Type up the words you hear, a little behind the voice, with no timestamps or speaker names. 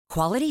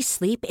Quality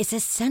sleep is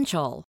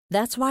essential.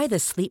 That's why the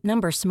Sleep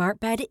Number Smart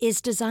Bed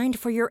is designed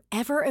for your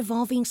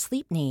ever-evolving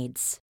sleep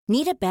needs.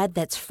 Need a bed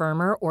that's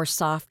firmer or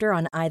softer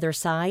on either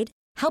side?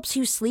 Helps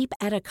you sleep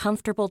at a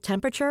comfortable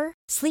temperature?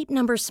 Sleep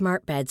Number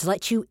Smart Beds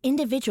let you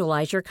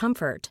individualize your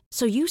comfort,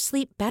 so you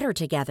sleep better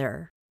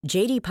together.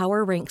 J.D.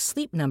 Power ranks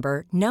Sleep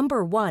Number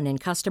number 1 in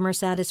customer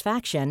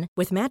satisfaction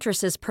with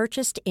mattresses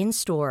purchased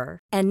in-store.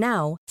 And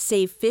now,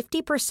 save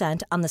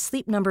 50% on the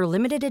Sleep Number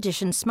Limited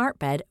Edition Smart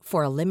Bed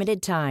for a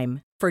limited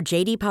time. For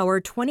J.D. Power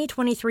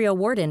 2023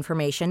 award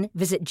information,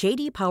 visit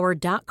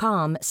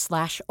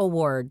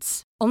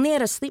jdpower.com/awards. Only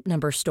at a Sleep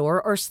Number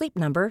store or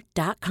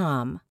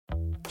sleepnumber.com.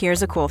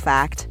 Here's a cool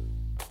fact.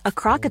 A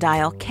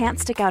crocodile can't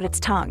stick out its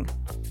tongue.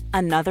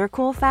 Another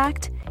cool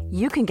fact,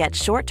 you can get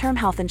short-term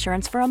health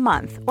insurance for a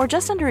month or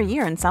just under a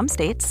year in some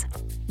states.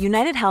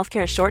 United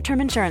Healthcare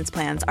short-term insurance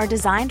plans are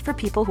designed for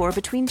people who are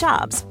between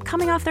jobs,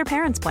 coming off their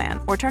parents' plan,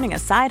 or turning a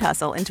side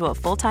hustle into a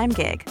full-time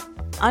gig.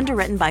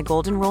 Underwritten by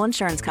Golden Rule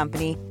Insurance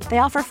Company, they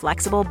offer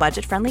flexible,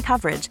 budget-friendly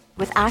coverage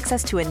with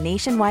access to a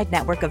nationwide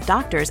network of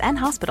doctors and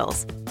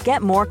hospitals.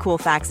 Get more cool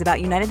facts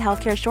about United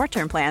Healthcare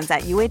short-term plans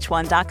at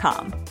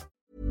uh1.com.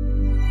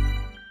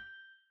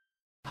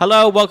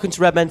 Hello, welcome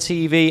to Redmen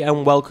TV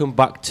and welcome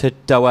back to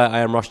Doha. I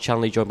am Ross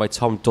Chandler, joined by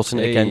Tom Dutton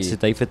again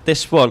today for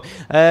this one.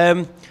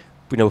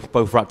 We know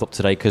both wrapped up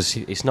today because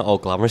it's not all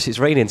glamorous. It's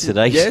raining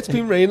today. Yeah, it's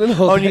been raining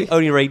all day.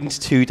 Only rains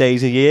 2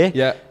 days a year.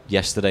 Yeah.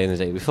 Yesterday and the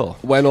day before.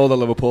 When all the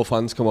Liverpool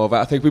fans come over,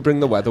 I think we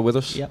bring the weather with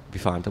us. Yeah, be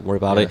fine. Don't worry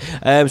about it.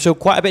 So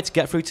quite a bit to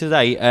get through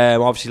today.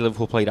 Obviously,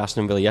 Liverpool played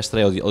Aston Villa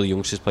yesterday. All the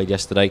youngsters played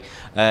yesterday.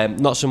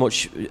 Not so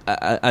much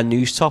a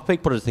news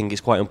topic, but I think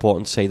it's quite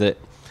important to say that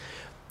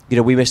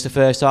we missed the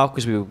first half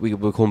because we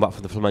were coming back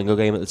from the Flamengo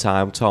game at the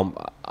time, Tom.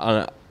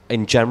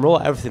 In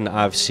general, everything that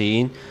I've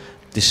seen,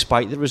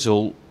 despite the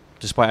result,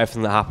 despite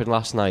everything that happened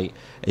last night,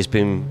 has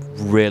been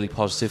really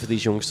positive for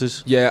these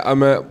youngsters. Yeah,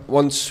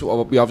 once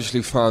we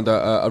obviously found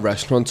a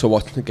restaurant to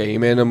watch the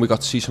game in, and we got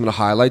to see some of the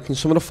highlights and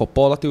some of the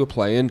football that they were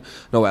playing.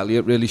 No,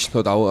 Elliot really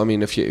stood out. I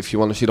mean, if you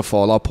want to see the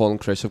fallout, Paul and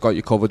Chris have got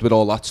you covered with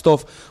all that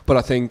stuff. But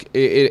I think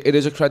it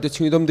is a credit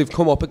to them. They've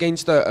come up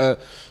against a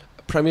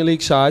Premier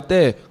League side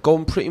there,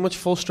 going pretty much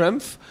full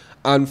strength.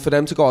 And for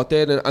them to go out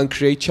there and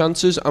create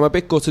chances, I'm a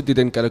bit gutted they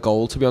didn't get a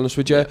goal, to be honest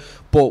with you.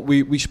 But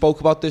we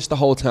spoke about this the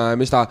whole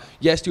time, is that,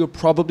 yes, they were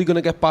probably going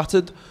to get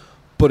battered,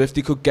 but if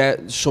they could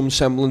get some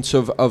semblance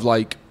of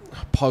like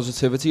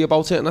positivity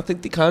about it, and I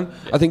think they can.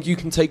 Yeah. I think you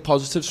can take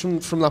positives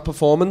from that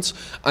performance,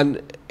 and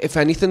if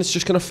anything, it's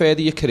just going to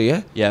further your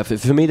career. Yeah,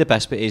 for me, the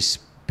best bit is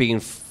being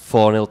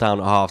 4-0 down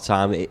at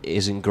half-time. It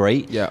isn't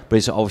great, but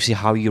it's obviously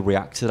how you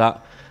react to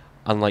that.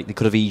 And like they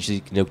could have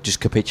easily,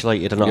 just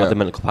capitulated and not had the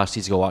mental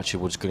capacity to go,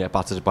 actually, we're just going to get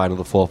battered by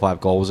another 4 or 5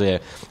 goals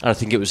here. And I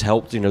think it was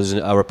helped. There's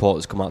a report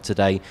that's come out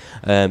today.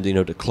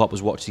 The Klopp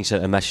was watching. He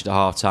sent a message at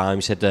half time.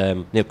 He said,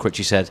 Neil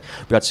Critchley said,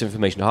 we had some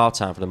information at half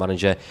time from the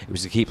manager. It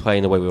was to keep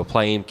playing the way we were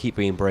playing, keep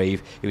being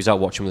brave. He was out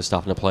watching with the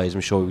staff and the players.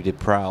 I'm sure we did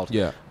proud.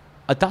 Yeah.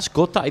 That's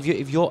good. That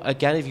if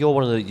you're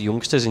one of the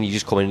youngsters and you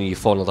just come in and you're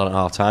 4-0 down at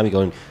half time, you're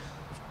going,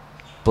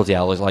 bloody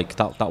hell, it's like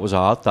that was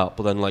hard.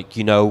 But then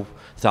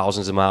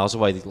thousands of miles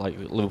away, like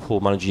Liverpool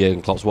manager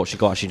Jurgen Klopp's watch, you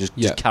got actually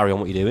just carry on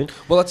what you're doing.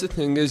 Well, that's the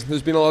thing, is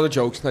there's been a lot of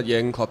jokes that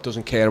Jurgen Klopp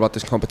doesn't care about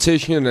this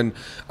competition, and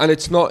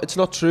it's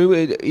not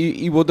true.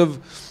 He would have,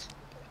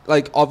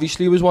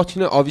 obviously he was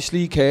watching it, obviously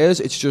he cares.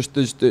 It's just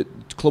there's the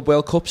Club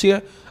World Cups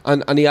here,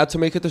 and he had to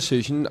make a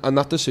decision, and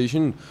that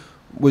decision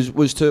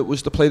was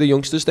to play the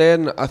youngsters there.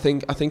 And I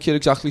think you're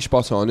exactly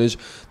spot on. Is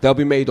they'll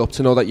be made up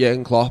to know that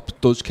Jurgen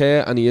Klopp does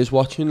care and he is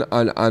watching,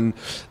 and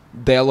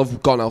they'll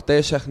have gone out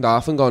there second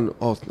half and gone,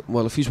 oh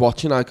well, if he's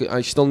watching,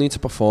 I still need to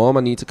perform.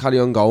 I need to carry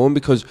on going,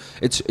 because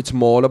it's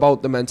more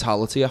about the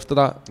mentality after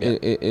that.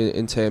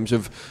 In terms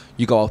of,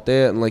 you go out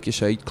there and, like you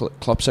say,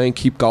 Klopp saying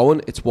keep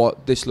going. It's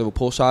what this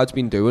Liverpool side's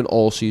been doing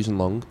all season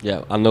long.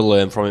 Yeah, and they'll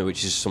learn from it,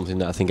 which is something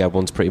that I think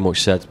everyone's pretty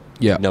much said.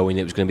 Yeah, knowing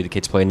it was going to be the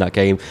kids playing that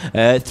game.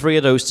 3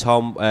 of those,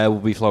 Tom, will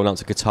be flown out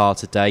to Qatar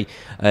today.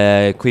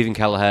 Queven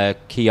Kelleher,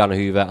 Kiana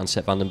Hoover and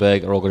Seth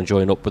Vandenberg are all going to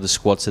join up with the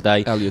squad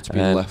today. Elliot's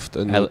been left,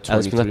 and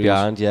Elliot's been left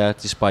behind,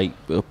 despite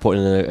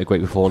putting in a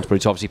great performance, but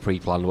it's obviously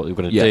pre-planned what they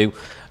were going to do.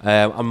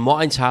 I'm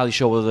not entirely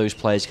sure whether those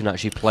players can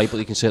actually play, but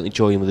they can certainly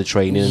join with the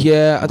training.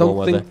 Yeah, I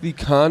don't think they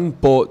can,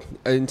 but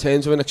in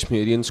terms of an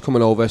experience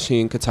coming over,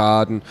 seeing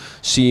Qatar and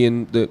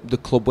seeing the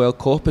Club World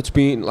Cup, it's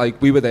been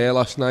like, we were there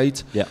last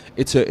night. Yeah,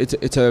 it's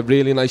a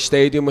really nice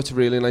stadium. It's a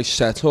really nice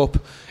setup.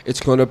 It's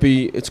gonna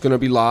be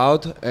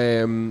loud.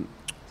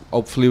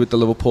 Hopefully with the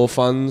Liverpool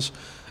fans.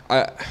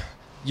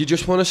 You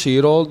just want to see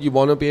it all. You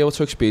want to be able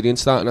to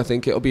experience that, and I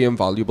think it'll be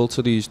invaluable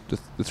to the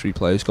 3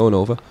 players going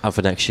over. And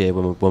for next year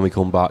when we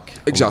come back,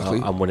 exactly,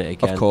 and win it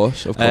again. Of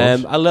course.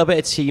 A little bit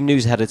of team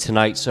news ahead of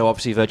tonight. So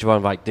obviously Virgil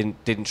van Dijk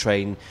didn't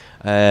train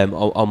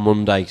on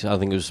Monday. So I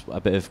think it was a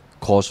bit of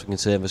cause for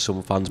concern for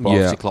some fans. But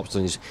obviously Klopp's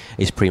done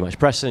his pre-match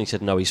press, and he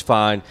said no, he's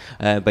fine.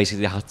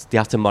 Basically they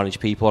have to manage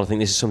people. And I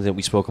think this is something that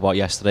we spoke about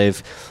yesterday.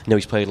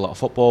 He's played a lot of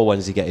football. When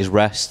does he get his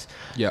rest?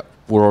 Yeah,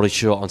 we're already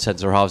short on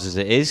centre halves as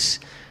it is.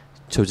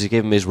 So to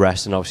give him his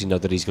rest and obviously know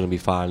that he's going to be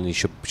fine and he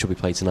should be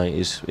played tonight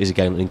is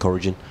again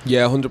encouraging.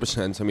 Yeah,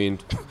 100%. I mean,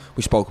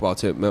 we spoke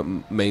about it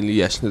mainly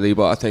yesterday,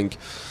 but I think,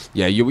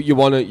 yeah, you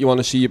want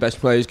to see your best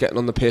players getting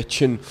on the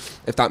pitch, and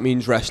if that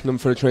means resting them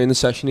for a training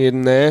session here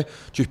and there,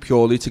 just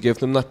purely to give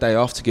them that day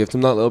off, to give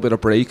them that little bit of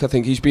break. I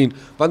think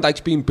Van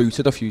Dijk's been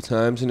booted a few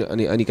times, and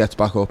he gets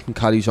back up and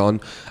carries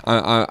on.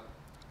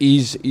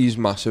 He's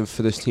massive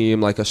for this team,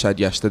 like I said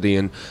yesterday,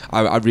 and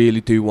I really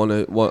do want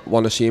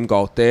to see him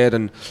go out there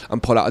and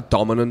put out a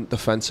dominant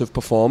defensive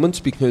performance,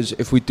 because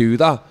if we do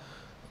that,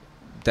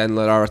 then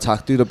let our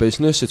attack do the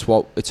business.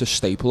 It's a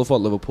staple of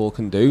what Liverpool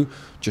can do.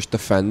 Just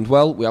defend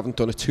well. We haven't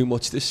done it too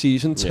much this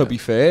season, to be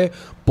fair,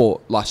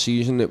 but last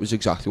season it was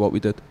exactly what we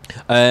did.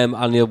 And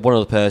one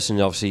other person,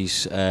 obviously,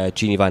 is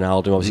Gini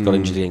Wijnaldum, obviously got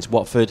injured against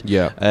Watford.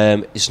 Yeah.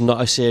 It's not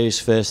a serious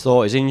first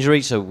thought, his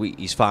injury, so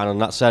he's fine in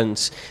that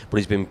sense, but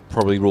he's been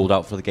probably ruled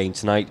out for the game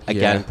tonight.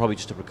 Again, probably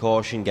just a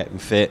precaution, get him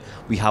fit.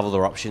 We have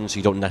other options, so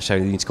you don't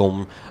necessarily need to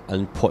go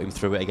and put him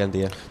through it again, do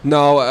you?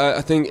 No, I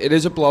think it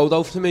is a blow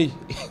though for me,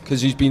 because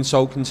he's been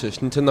so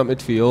consistent in that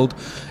midfield,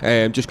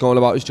 just going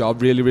about his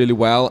job really, really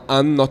well.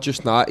 And not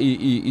just that,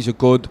 he's a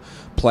good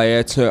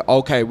player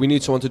we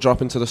need someone to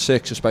drop into the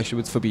 6, especially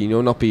with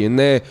Fabinho not being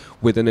there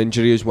with an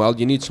injury as well.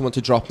 You need someone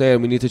to drop there,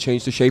 and we need to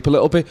change the shape a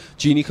little bit.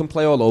 Gini can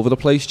play all over the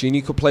place.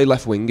 Gini could play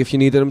left wing if you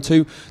needed him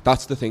to.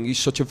 That's the thing, he's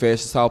such a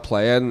versatile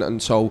player, and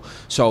so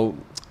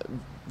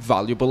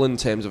valuable in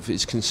terms of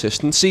his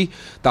consistency,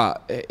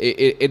 that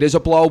it is a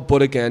blow.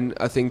 But again,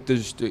 I think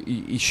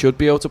he should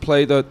be able to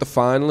play the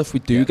final if we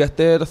do get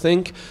there, I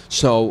think.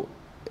 So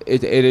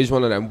it is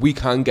one of them. We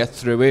can get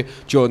through it.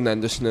 Jordan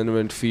Henderson in the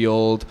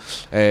midfield,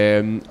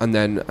 and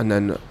then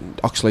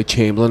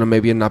Oxlade-Chamberlain and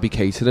maybe a Naby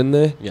Keita in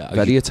there. Yeah,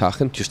 very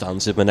attacking. Just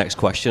answered my next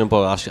question,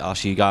 but I'll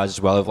ask you guys as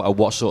well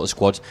what sort of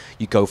squad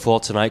you go for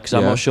tonight, because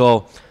I'm not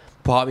sure.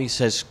 Part of me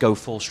says go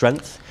full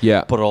strength,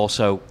 but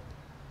also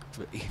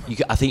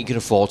I think you can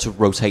afford to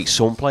rotate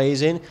some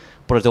players in,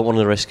 but I don't want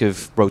the risk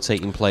of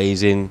rotating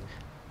players in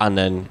and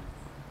then,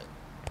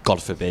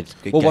 God forbid,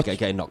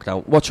 getting knocked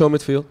out. What's your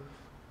midfield?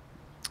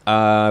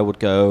 I would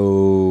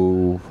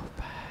go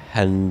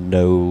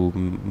Hendo,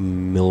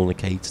 Milner,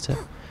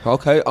 Keita.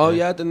 Okay. Oh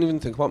yeah, I didn't even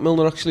think about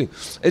Milner actually.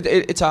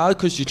 It's hard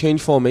because you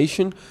change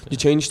formation. You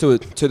change to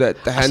the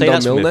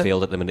Hendo Milner.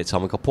 Midfield at the minute,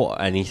 Tom. I could put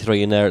any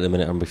three in there at the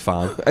minute and be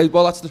fine.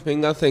 Well, that's the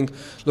thing. I think.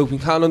 Look, we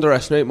can't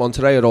underestimate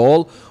Monterrey at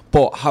all.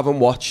 But having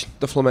watched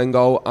the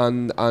Flamengo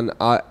and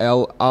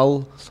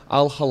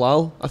Al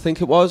Hilal, I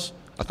think it was.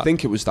 I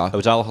think it was that. It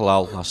was Al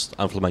Hilal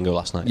and Flamengo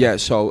last night. Yeah.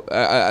 So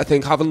I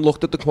think having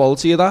looked at the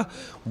quality of that,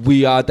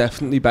 we are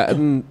definitely better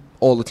than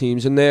all the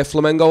teams in there.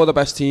 Flamengo are the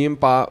best team,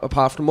 but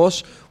apart from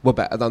us, we're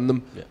better than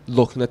them.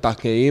 Looking at that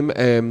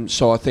game,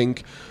 so I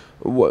think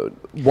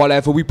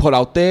whatever we put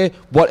out there,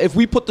 if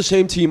we put the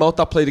same team out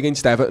that played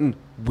against Everton,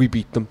 we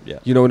beat them. Yeah.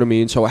 You know what I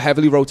mean? So a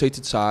heavily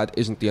rotated side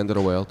isn't the end of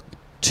the world.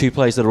 Two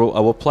players that I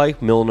would play,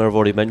 Milner I've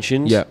already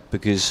mentioned. Yeah.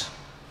 Because,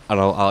 and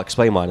I'll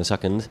explain mine in a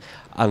second.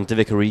 And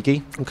Divock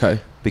Origi. Okay.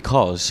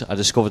 Because I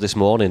discovered this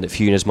morning that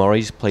Funes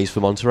Mori plays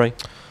for Monterrey.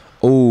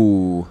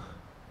 Oh.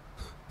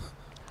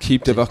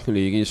 Keep Divock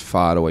Origi as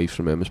far away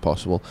from him as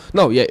possible.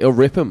 No, yeah, he'll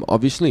rip him,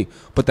 obviously.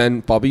 But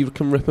then Bobby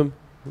can rip him.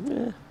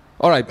 Yeah.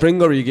 All right, bring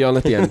Origi on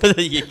at the end.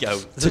 There you go.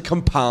 To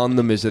compound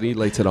the misery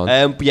later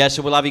on. But yeah,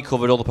 so we'll have you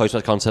covered, all the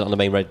post-match content on the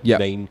main Red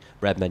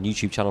Men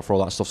YouTube channel for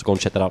all that stuff, so go and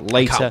check that out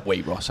later. I can't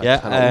wait, Ross. I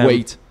cannot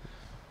wait.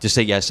 Just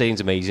say,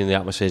 staying's amazing. The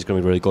atmosphere is going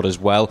to be really good as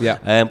well.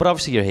 Yeah. But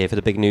obviously, you're here for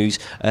the big news.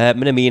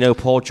 Minamino,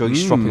 Paul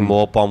Joyce dropping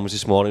more bombs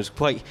this morning. It was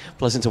quite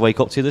pleasant to wake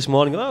up to this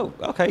morning. Oh,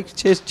 okay.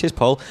 Cheers,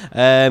 Paul.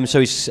 So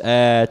he's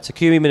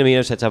Takumi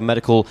Minamino said to have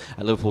medical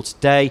at Liverpool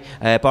today.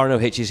 Barring no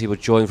hitches, he would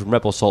join from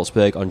Red Bull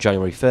Salzburg on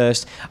January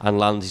 1st and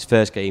land his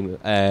first game.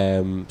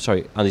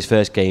 His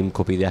first game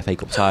could be the FA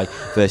Cup tie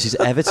versus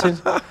Everton.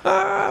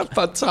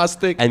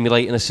 Fantastic.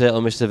 Emulating a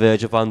certain Mr.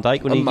 Virgil van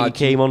Dijk when he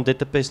came on, did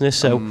the business.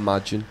 So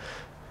imagine.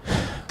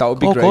 That would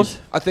be great. Good.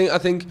 I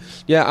think.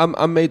 Yeah,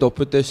 I'm made up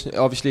with this.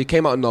 Obviously, it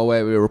came out of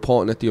nowhere. We were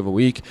reporting it the other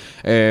week.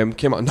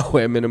 Came out of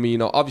nowhere.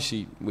 Minamino.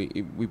 Obviously,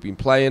 we've been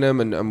playing him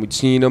and we'd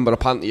seen him, but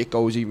apparently it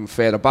goes even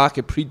further back.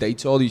 It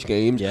predates all these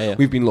games. Yeah.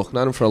 We've been looking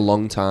at him for a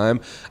long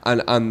time,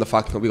 and the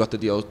fact that we got the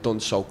deal done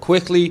so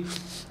quickly,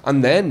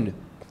 and then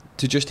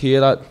to just hear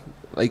that.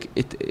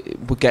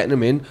 We're getting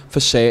him in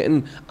for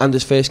certain, and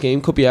his first game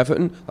could be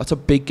Everton. That's a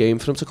big game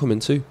for him to come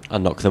into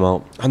and knock them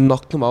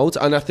out.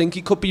 And I think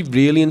he could be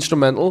really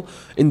instrumental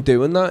in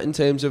doing that. In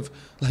terms of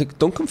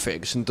Duncan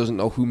Ferguson doesn't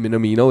know who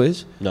Minamino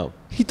is. No,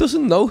 he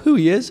doesn't know who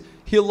he is.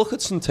 He'll look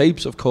at some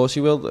tapes, of course he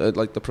will,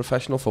 like the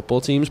professional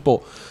football teams.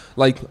 But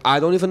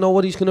I don't even know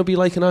what he's going to be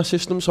like in our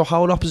system. So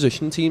how an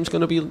opposition team's going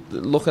to be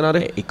looking at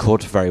it? It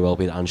could very well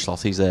be that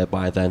Ancelotti's there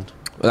by then.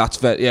 That's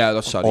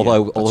sorry.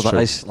 Although all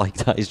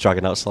that is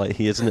dragging out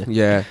slightly, isn't it?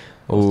 Yeah.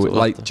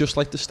 Just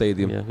like the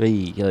stadium. Yeah. There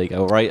you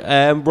go. Right.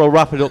 We'll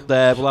wrap it up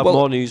there. We'll have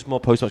more news, more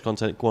post-match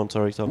content. Go on,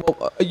 sorry, Tom.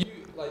 Well, are you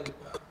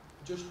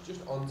just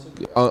onto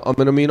on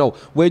Minamino.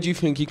 Where do you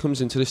think he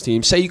comes into this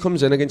team? Say he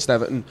comes in against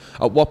Everton.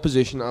 At what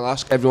position? I'll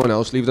ask everyone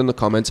else. Leave it in the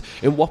comments.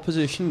 In what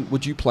position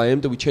would you play him?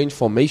 Do we change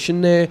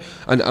formation there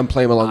and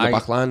play him along the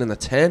back line in the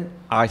 10?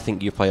 I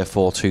think you play a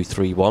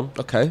 4-2-3-1.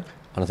 Okay.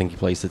 And I think he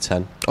plays the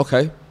 10.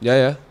 Okay.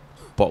 Yeah.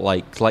 But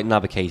like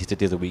Navigator did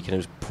the other week, and it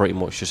was pretty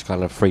much just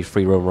kind of free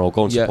roam role.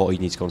 Go and support. You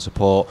need to go and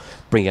support.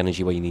 Bring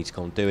energy where you need to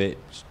go and do it.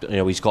 You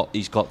know, he's got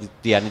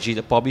the energy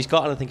that Bobby's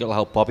got, and I think it'll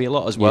help Bobby a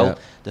lot as well. Yeah.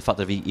 The fact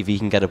that if he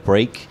can get a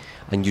break,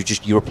 and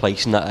you're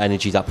replacing that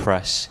energy, that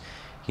press,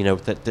 you know,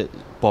 that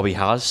Bobby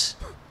has,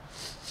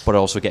 but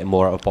also getting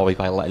more out of Bobby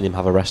by letting him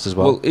have a rest as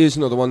well. Well, here's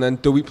another one then.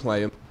 Do we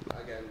play him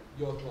again?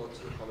 Your thoughts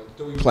in the comments.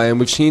 Do we play him?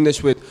 We've seen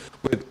this with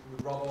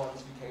Robbo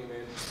obviously came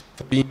in,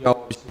 Fabinho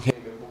obviously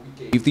came in, but we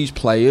gave these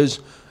players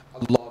a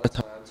lot of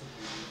time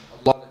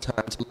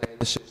to learn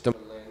the system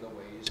and learn the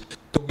ways.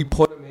 Do we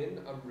put him in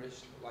and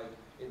risk like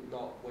it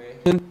not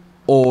working,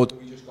 or do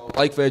we just go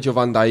like Virgil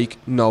van Dijk?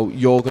 No,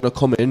 you're gonna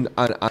come in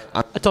and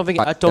I don't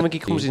think he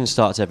comes in and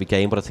starts every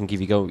game, but I think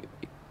if you go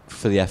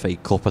for the FA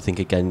Cup, I think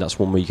again that's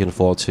one where you can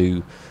afford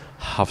to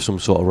have some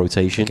sort of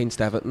rotation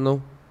against Everton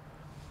though.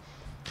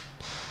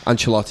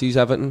 Ancelotti's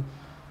Everton.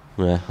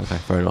 Yeah, okay,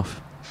 fair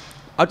enough.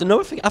 I don't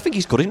know. I think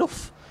he's good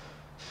enough.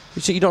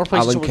 So you don't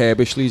replace Alan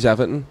Kirbishley's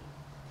Everton.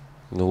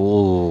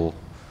 No.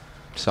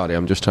 Sorry,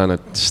 I'm just trying to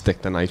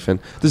stick the knife in.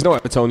 There's no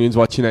Evertonians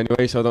watching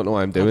anyway, so I don't know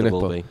why I'm doing it.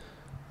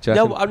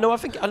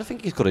 I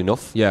think he's good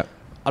enough. Yeah.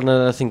 And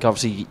I think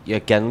obviously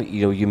again,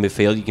 you know, your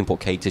midfield, you can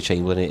put Kate to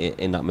Chamberlain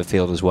in that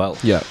midfield as well.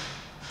 Yeah.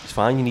 It's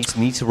fine. You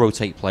need to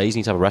rotate plays. You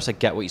need to have a rest. I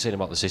get what you're saying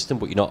about the system,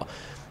 but you're not.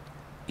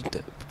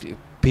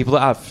 People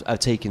that have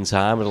taken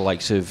time are the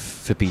likes of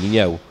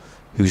Fabinho,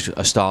 who's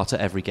a starter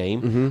every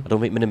game. Mm-hmm. I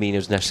don't think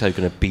Minamino's necessarily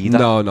going to be that.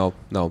 No.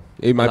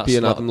 He might be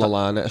an Adam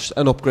Lallana,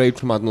 an upgrade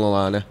from Adam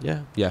Lallana.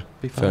 Yeah.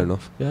 Fair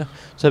enough. Yeah.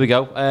 So there we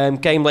go.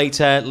 Game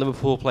later,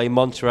 Liverpool play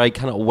Monterrey.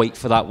 Cannot wait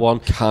for that one.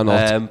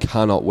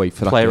 Cannot wait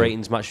for that. Player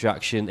ratings, match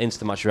reaction,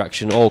 instant match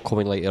reaction, all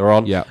coming later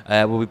on.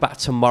 Yeah. We'll be back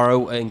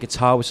tomorrow in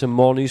Qatar with some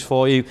more news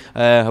for you.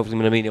 Hopefully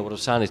Minamino will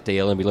have signed his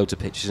deal and be loads of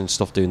pictures and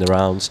stuff doing the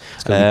rounds.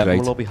 It's going to be great.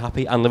 We'll all be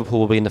happy, and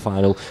Liverpool will be in the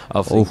final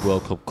of the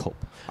World Club Cup.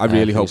 I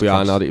really hope we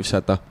are now that you've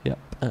said that. Yeah.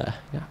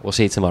 We'll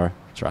see you tomorrow.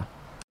 Try.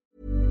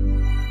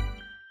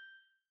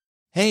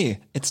 Hey,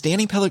 it's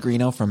Danny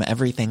Pellegrino from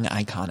Everything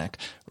Iconic.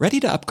 Ready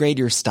to upgrade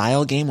your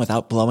style game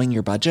without blowing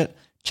your budget?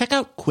 Check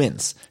out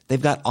Quince. They've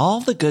got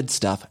all the good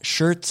stuff,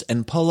 shirts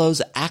and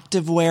polos,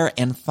 activewear,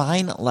 and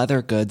fine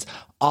leather goods,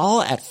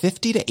 all at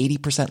 50 to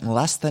 80%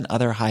 less than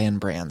other high-end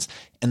brands.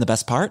 And the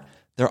best part?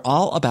 They're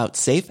all about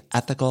safe,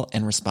 ethical,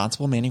 and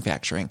responsible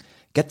manufacturing.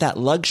 Get that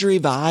luxury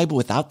vibe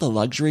without the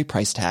luxury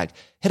price tag.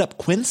 Hit up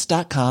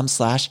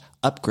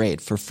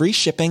quince.com/upgrade for free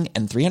shipping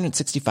and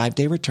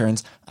 365-day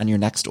returns on your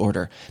next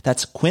order.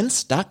 That's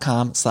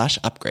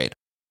quince.com/upgrade.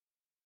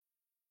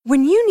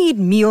 When you need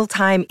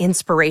mealtime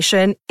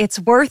inspiration, it's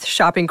worth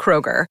shopping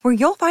Kroger, where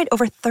you'll find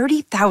over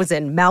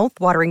 30,000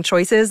 mouth-watering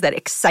choices that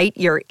excite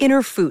your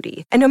inner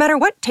foodie. And no matter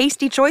what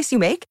tasty choice you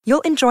make,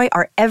 you'll enjoy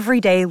our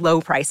everyday low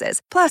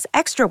prices, plus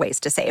extra ways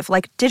to save,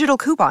 like digital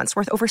coupons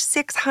worth over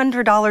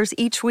 $600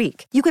 each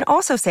week. You can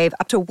also save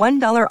up to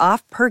 $1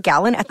 off per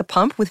gallon at the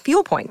pump with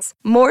fuel points.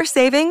 More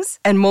savings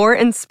and more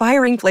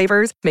inspiring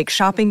flavors make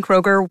shopping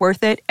Kroger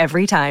worth it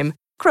every time.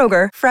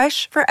 Kroger,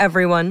 fresh for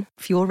everyone.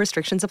 Fuel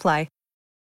restrictions apply.